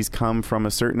agencies come from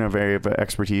a certain area of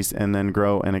expertise and then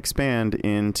grow and expand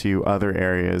into other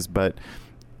areas, but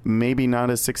maybe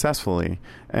not as successfully.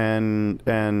 And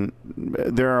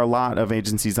there are a lot of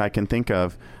agencies I can think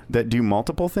of that do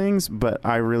multiple things, but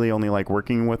I really only like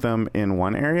working with them in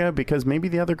one area because maybe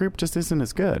the other group just isn't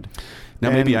as good.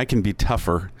 Now, maybe I can be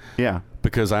tougher. Yeah.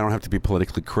 Because I don't have to be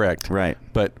politically correct. Right.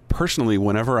 But personally,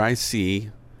 whenever I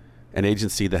see an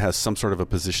agency that has some sort of a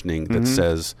positioning that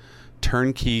says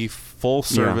turnkey, full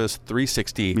service,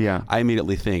 360, I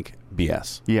immediately think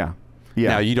BS. Yeah.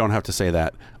 Now, you don't have to say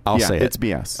that. I'll say it. It's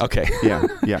BS. Okay.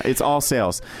 Yeah. It's all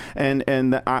sales. And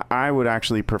I would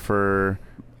actually prefer...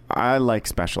 I like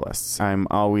specialists. I'm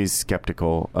always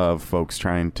skeptical of folks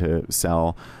trying to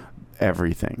sell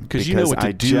everything. Because you know what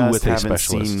to do with a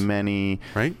specialist. Seen many,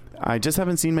 right? I just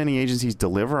haven't seen many agencies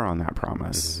deliver on that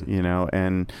promise,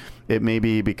 and it may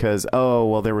be because,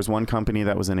 there was one company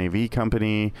that was an AV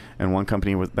company and one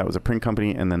company that was a print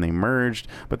company and then they merged,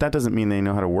 but that doesn't mean they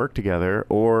know how to work together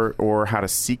or how to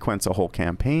sequence a whole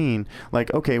campaign.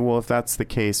 Like, okay, well, if that's the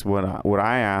case, what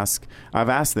I ask, I've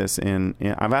asked this in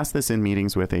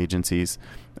meetings with agencies,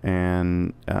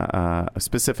 and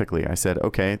specifically I said,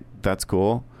 okay, that's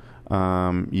cool.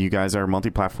 You guys are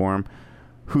multi-platform.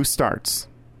 Who starts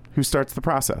the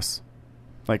process?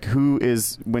 Like,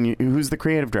 who's the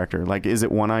creative director? Like, is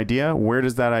it one idea? Where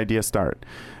does that idea start?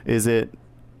 Is it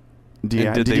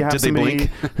Did you have somebody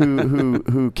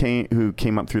who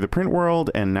came up through the print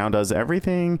world and now does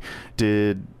everything?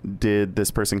 Did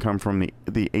this person come from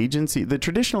the agency? The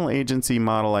traditional agency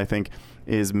model, I think,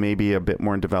 is maybe a bit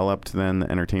more developed than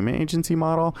the entertainment agency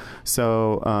model.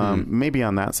 So maybe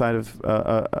on that side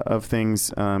of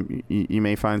things, you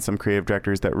may find some creative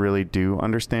directors that really do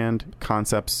understand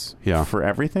concepts for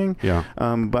everything. Yeah.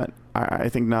 But I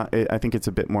think not. I think it's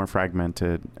a bit more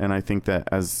fragmented, and I think that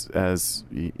as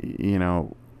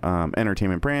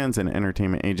entertainment brands and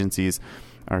entertainment agencies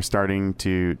are starting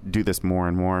to do this more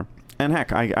and more. And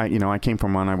heck, I came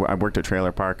from one. I worked at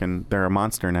Trailer Park, and they're a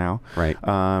monster now, right?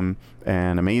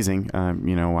 And amazing.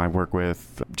 I work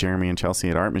with Jeremy and Chelsea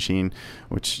at Art Machine,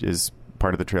 which is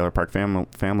part of the Trailer Park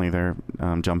family. They're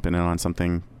jumping in on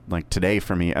something like today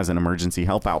for me as an emergency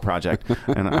help out project,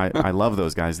 and I love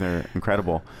those guys. They're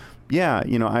incredible. Yeah,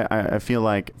 I feel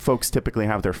like folks typically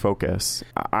have their focus.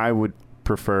 I would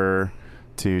prefer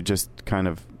to just kind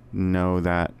of know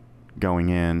that going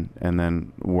in and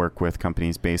then work with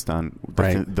companies based on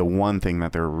the one thing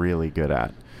that they're really good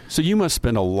at. So you must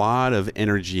spend a lot of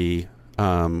energy.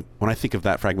 When I think of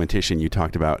that fragmentation you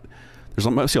talked about, there's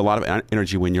mostly a lot of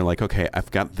energy when you're like, okay,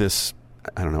 I've got this,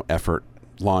 I don't know, effort,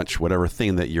 launch, whatever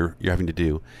thing that you're having to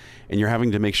do. And you're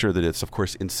having to make sure that it's, of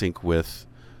course, in sync with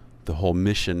the whole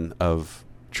mission of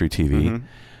truTV. Mm-hmm.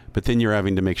 But then you're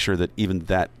having to make sure that even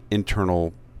that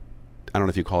internal, I don't know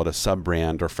if you call it a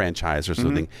sub-brand or franchise or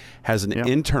something, has an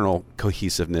internal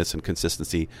cohesiveness and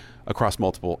consistency across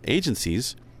multiple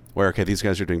agencies where, okay, these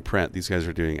guys are doing print, these guys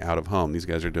are doing out of home, these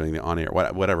guys are doing the on-air,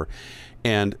 whatever.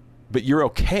 But you're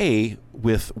okay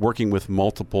with working with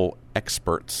multiple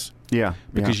experts. Yeah.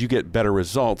 Because you get better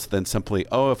results than simply,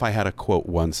 if I had a, quote,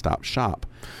 one-stop shop,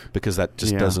 because that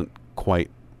just doesn't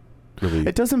quite really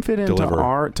It doesn't fit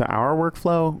deliver. into our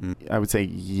workflow, I would say,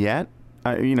 yet.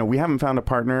 We haven't found a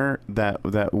partner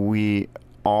that we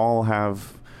all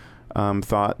have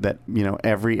thought that,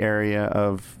 every area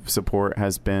of support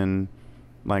has been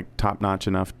like top notch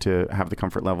enough to have the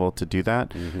comfort level to do that.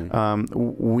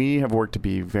 Mm-hmm. We have worked to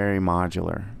be very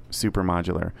modular, super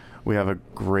modular. We have a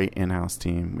great in-house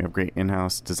team. We have great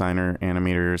in-house designer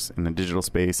animators in the digital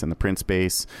space and the print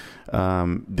space.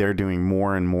 They're doing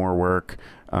more and more work.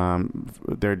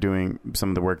 They're doing some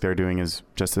of the work they're doing is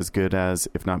just as good as,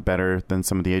 if not better, than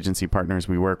some of the agency partners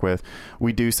we work with.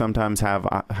 We do sometimes have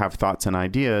thoughts and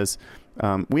ideas.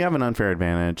 We have an unfair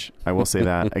advantage, I will say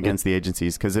that, against the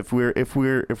agencies, because if we're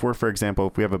for example,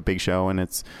 if we have a big show and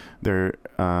it's there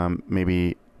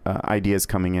maybe ideas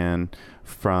coming in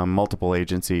from multiple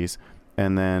agencies,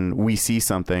 and then we see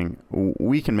something,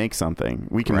 we can make something.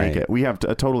 We can make it. We have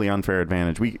a totally unfair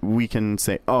advantage. We can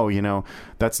say,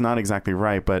 that's not exactly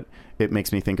right, but it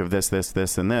makes me think of this,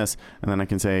 and this, and then I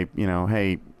can say,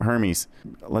 hey, Hermes,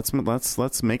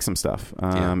 let's make some stuff,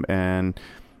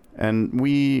 and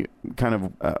we kind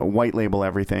of white label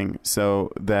everything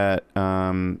so that,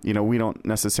 we don't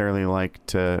necessarily like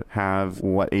to have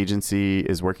what agency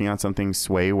is working on something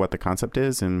sway what the concept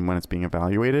is and when it's being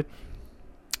evaluated.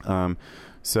 And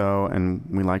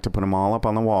we like to put them all up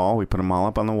on the wall. We put them all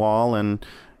up on the wall, and,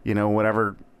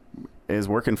 whatever is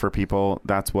working for people,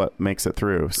 that's what makes it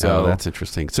through. So that's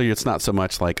interesting. So it's not so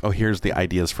much like, here's the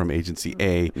ideas from agency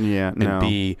A and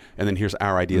B, and then here's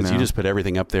our ideas. No. You just put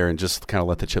everything up there and just kind of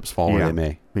let the chips fall where they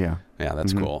may. Yeah. Yeah,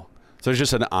 that's cool. So there's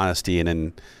just an honesty and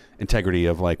an integrity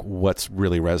of like what's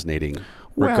really resonating,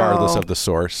 regardless of the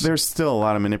source. There's still a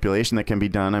lot of manipulation that can be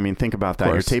done. I mean, think about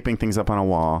that. You're taping things up on a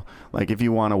wall. Like if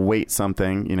you want to weight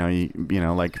something,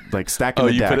 like stacking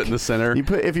the deck. You put it in the center.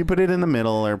 If you put it in the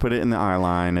middle or put it in the eye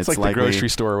line, it's like the grocery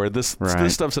store where this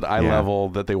stuff's at eye level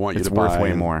that they want you to buy. It's worth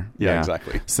way more. Yeah,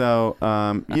 exactly. So,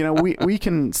 we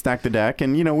can stack the deck,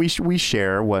 and we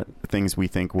share what things we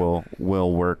think will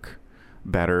work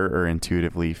better or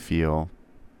intuitively feel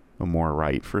more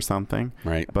right for something.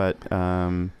 Right. But I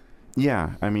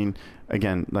mean,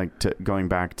 again, going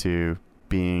back to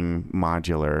being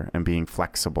modular and being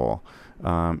flexible,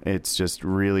 it's just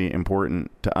really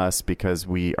important to us because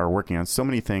we are working on so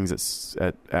many things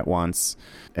at once,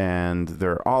 and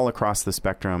they're all across the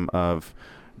spectrum of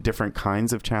different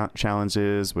kinds of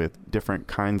challenges with different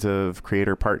kinds of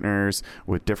creator partners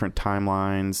with different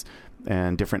timelines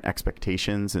and different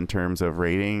expectations in terms of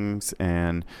ratings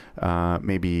and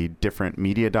maybe different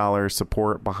media dollar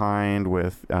support behind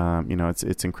with,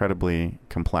 it's incredibly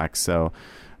complex. So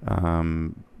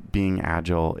being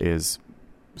agile is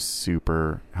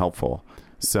super helpful.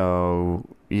 So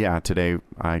today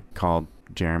I called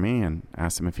Jeremy and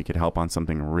asked him if he could help on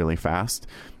something really fast,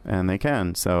 and they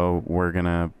can. So we're going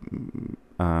to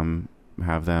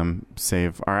have them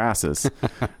save our asses.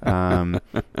 And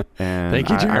Thank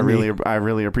you, Jeremy. I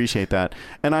really appreciate that.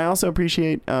 And I also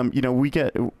appreciate, we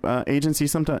get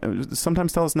agencies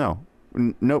sometimes tell us no.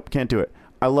 Nope, can't do it.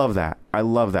 I love that.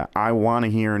 I want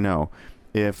to hear no.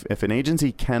 If an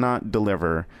agency cannot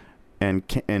deliver and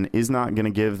is not going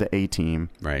to give the A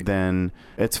team, right, then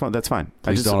it's fine. That's fine.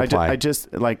 Please don't apply. I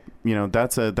just like,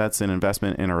 that's an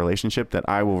investment in a relationship that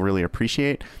I will really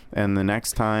appreciate. And the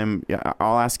next time,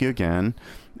 I'll ask you again.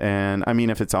 And I mean,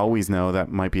 if it's always no,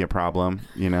 that might be a problem.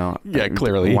 Yeah,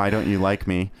 clearly. Why don't you like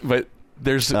me? But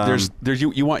there's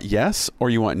you want yes or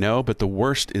you want no, but the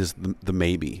worst is the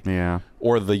maybe. Yeah.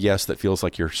 Or the yes that feels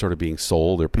like you're sort of being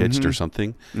sold or pitched or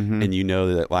something, and you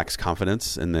know that it lacks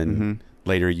confidence, and then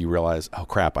later you realize, oh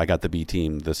crap, I got the B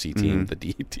team, the C team, the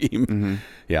D team.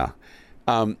 Yeah.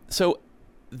 So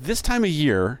this time of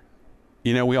year,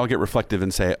 we all get reflective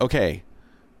and say, okay,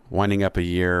 winding up a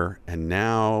year, and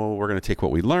now we're going to take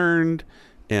what we learned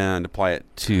and apply it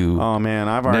to Oh man,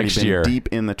 I've already next been year. deep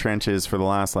in the trenches for the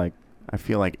last I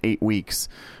feel like 8 weeks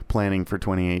planning for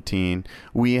 2018.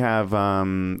 We have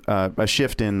a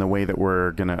shift in the way that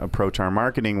we're going to approach our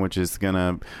marketing, which is going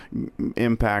to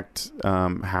impact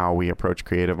how we approach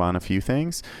creative on a few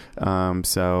things.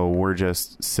 So we're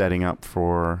just setting up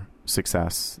for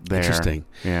success there. Interesting.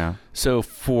 Yeah. So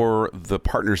for the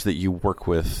partners that you work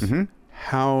with,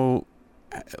 how,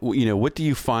 what do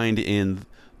you find in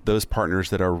those partners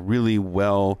that are really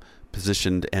well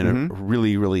positioned and are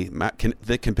really, really that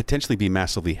can potentially be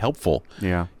massively helpful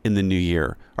in the new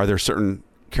year? Are there certain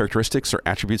characteristics or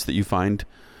attributes that you find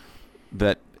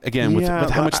that, again, with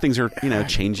how much things are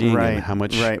changing, right, and how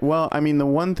much Well, I mean, the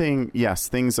one thing, yes,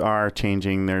 things are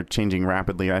changing. They're changing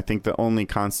rapidly. I think the only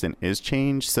constant is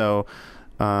change. So,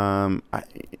 and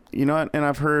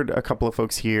I've heard a couple of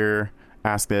folks here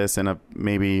ask this, and I've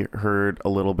maybe heard a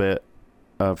little bit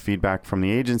of feedback from the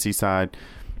agency side.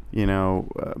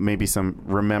 Maybe some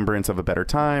remembrance of a better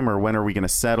time, or when are we going to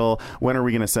settle? When are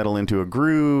we going to settle into a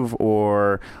groove,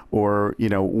 or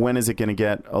when is it going to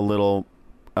get a little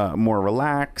more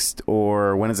relaxed,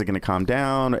 or when is it going to calm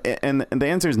down? And the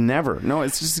answer is never. No,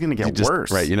 it's just going to get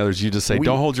worse. Right. You just say,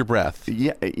 don't hold your breath.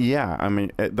 Yeah. I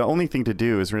mean, the only thing to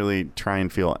do is really try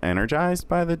and feel energized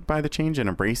by the change and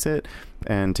embrace it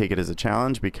and take it as a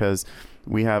challenge, because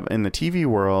we have in the TV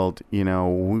world,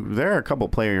 there are a couple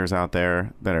players out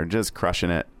there that are just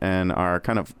crushing it and are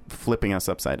kind of flipping us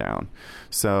upside down.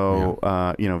 So,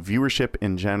 viewership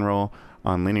in general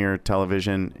on linear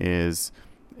television is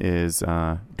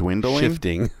dwindling,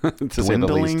 shifting, to say the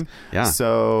least. Yeah.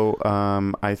 So,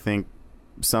 I think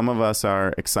some of us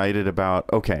are excited about,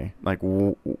 okay, like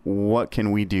what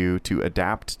can we do to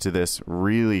adapt to this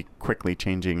really quickly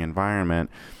changing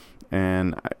environment?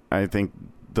 And I think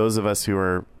those of us who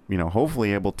are,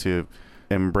 hopefully able to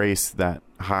embrace that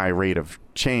high rate of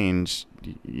change,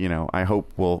 I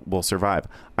hope will survive.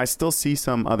 I still see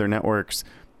some other networks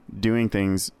doing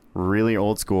things really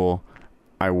old school.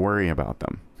 I worry about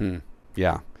them.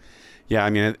 Yeah. I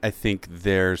mean, I think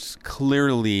there's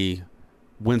clearly,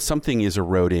 when something is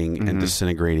eroding and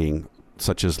disintegrating,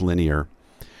 such as linear,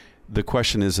 the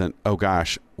question isn't, oh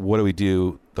gosh, what do we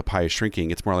do? The pie is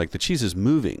shrinking. It's more like the cheese is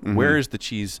moving. Where is the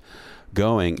cheese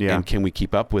going, and can we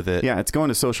keep up with it? Yeah, it's going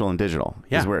to social and digital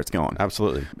is where it's going.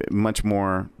 Absolutely. Much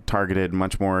more targeted,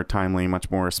 much more timely,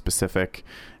 much more specific,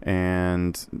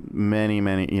 and many,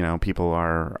 people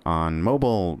are on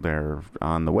mobile, they're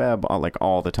on the web,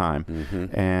 all the time.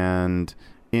 And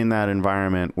in that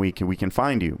environment, we can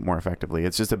find you more effectively.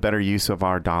 It's just a better use of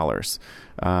our dollars.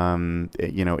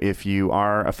 If you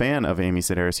are a fan of Amy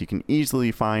Sedaris, you can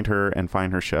easily find her and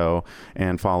find her show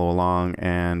and follow along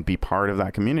and be part of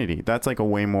that community. That's like a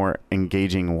way more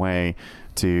engaging way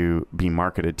to be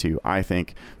marketed to, I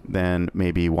think, than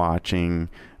maybe watching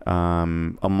a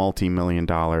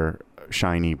multi-million-dollar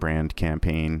shiny brand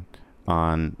campaign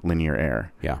on linear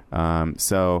air. Yeah.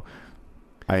 So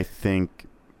I think,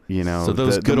 so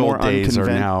those good old days are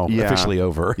now officially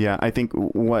over. Yeah, I think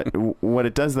what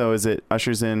it does, though, is it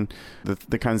ushers in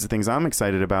the kinds of things I'm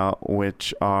excited about,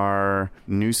 which are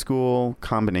new school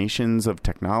combinations of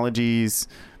technologies,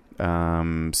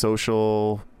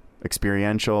 social,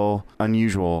 experiential,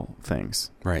 unusual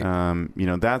things. Right.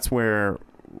 That's where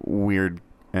weird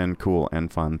and cool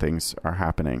and fun things are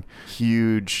happening.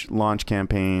 Huge launch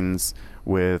campaigns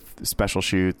with special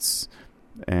shoots,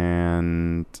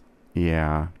 and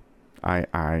I'm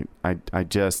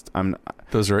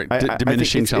those are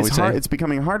diminishing, shall we say? It's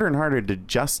becoming harder and harder to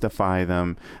justify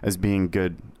them as being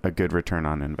a good return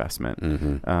on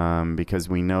investment, because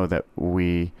we know that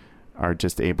we are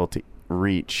just able to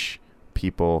reach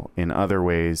people in other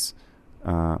ways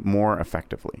more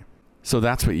effectively. So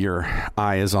that's what your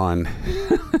eye is on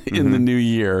in the new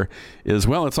year is,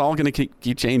 well, it's all going to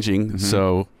keep changing.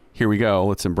 So here we go.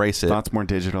 Let's embrace it. Lots more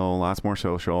digital, lots more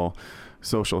social,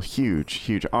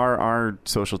 huge. Our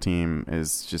social team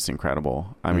is just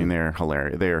incredible. I mean, they're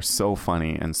hilarious. They are so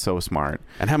funny and so smart.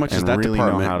 And how much has that really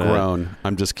department grown?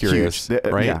 I'm just curious,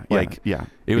 right?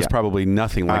 It was probably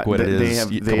nothing like what it is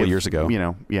a couple of years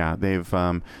ago.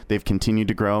 They've continued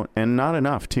to grow, and not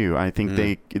enough too. I think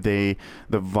the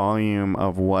volume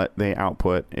of what they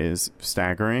output is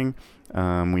staggering.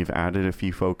 We've added a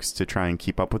few folks to try and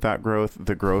keep up with that growth.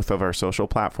 The growth of our social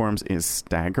platforms is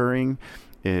staggering.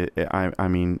 I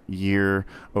mean, year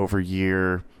over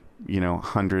year,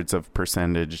 hundreds of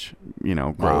percentage,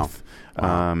 growth.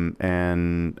 Wow.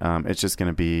 It's just going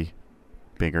to be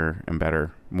bigger and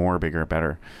better, bigger and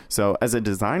better. So as a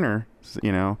designer,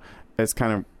 it's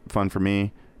kind of fun for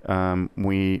me.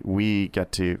 We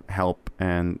get to help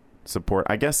and support,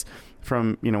 I guess,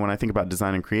 from, when I think about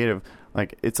design and creative,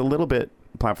 like it's a little bit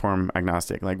platform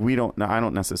agnostic. Like I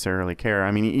don't necessarily care.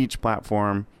 I mean, each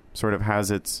platform sort of has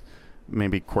its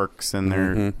maybe quirks and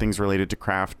their things related to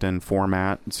craft and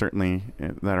format, certainly,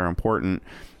 that are important.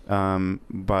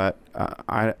 But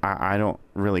I don't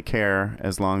really care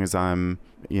as long as I'm,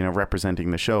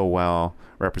 representing the show well,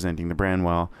 representing the brand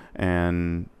well,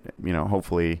 and,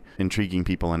 hopefully intriguing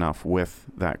people enough with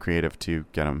that creative to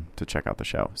get them to check out the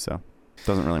show. So it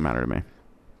doesn't really matter to me.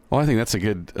 Well, I think that's a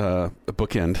good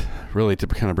bookend, really, to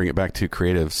kind of bring it back to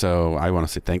creative. So I want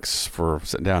to say thanks for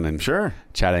sitting down and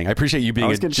chatting. I appreciate you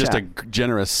being just a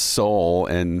generous soul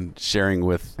and sharing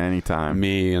with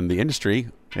me and the industry,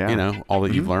 all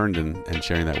that you've learned and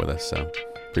sharing that with us. So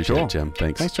appreciate it, Jim.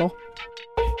 Thanks. Thanks, Joel.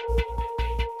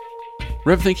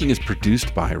 RevThinking is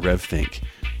produced by RevThink.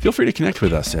 Feel free to connect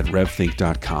with us at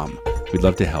revthink.com. We'd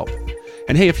love to help.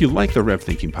 And hey, if you like the Rev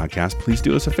Thinking podcast, please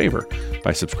do us a favor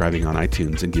by subscribing on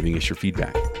iTunes and giving us your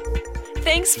feedback.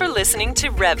 Thanks for listening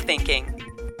to Rev Thinking.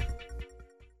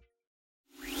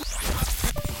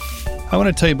 I want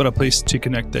to tell you about a place to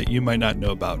connect that you might not know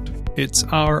about. It's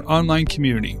our online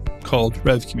community called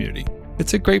Rev Community.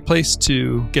 It's a great place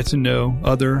to get to know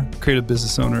other creative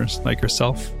business owners like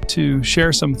yourself, to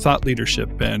share some thought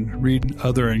leadership and read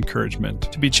other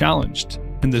encouragement, to be challenged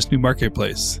in this new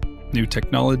marketplace, new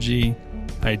technology,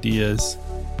 ideas,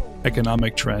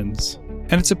 economic trends,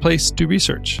 and it's a place to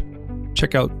research.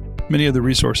 Check out many of the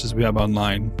resources we have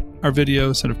online, our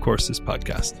videos, and of course this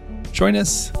podcast. Join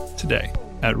us today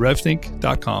at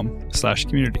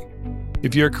revthink.com/community.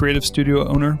 If you're a creative studio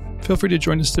owner, feel free to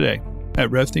join us today at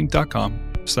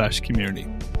revthink.com/community.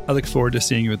 I look forward to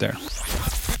seeing you there.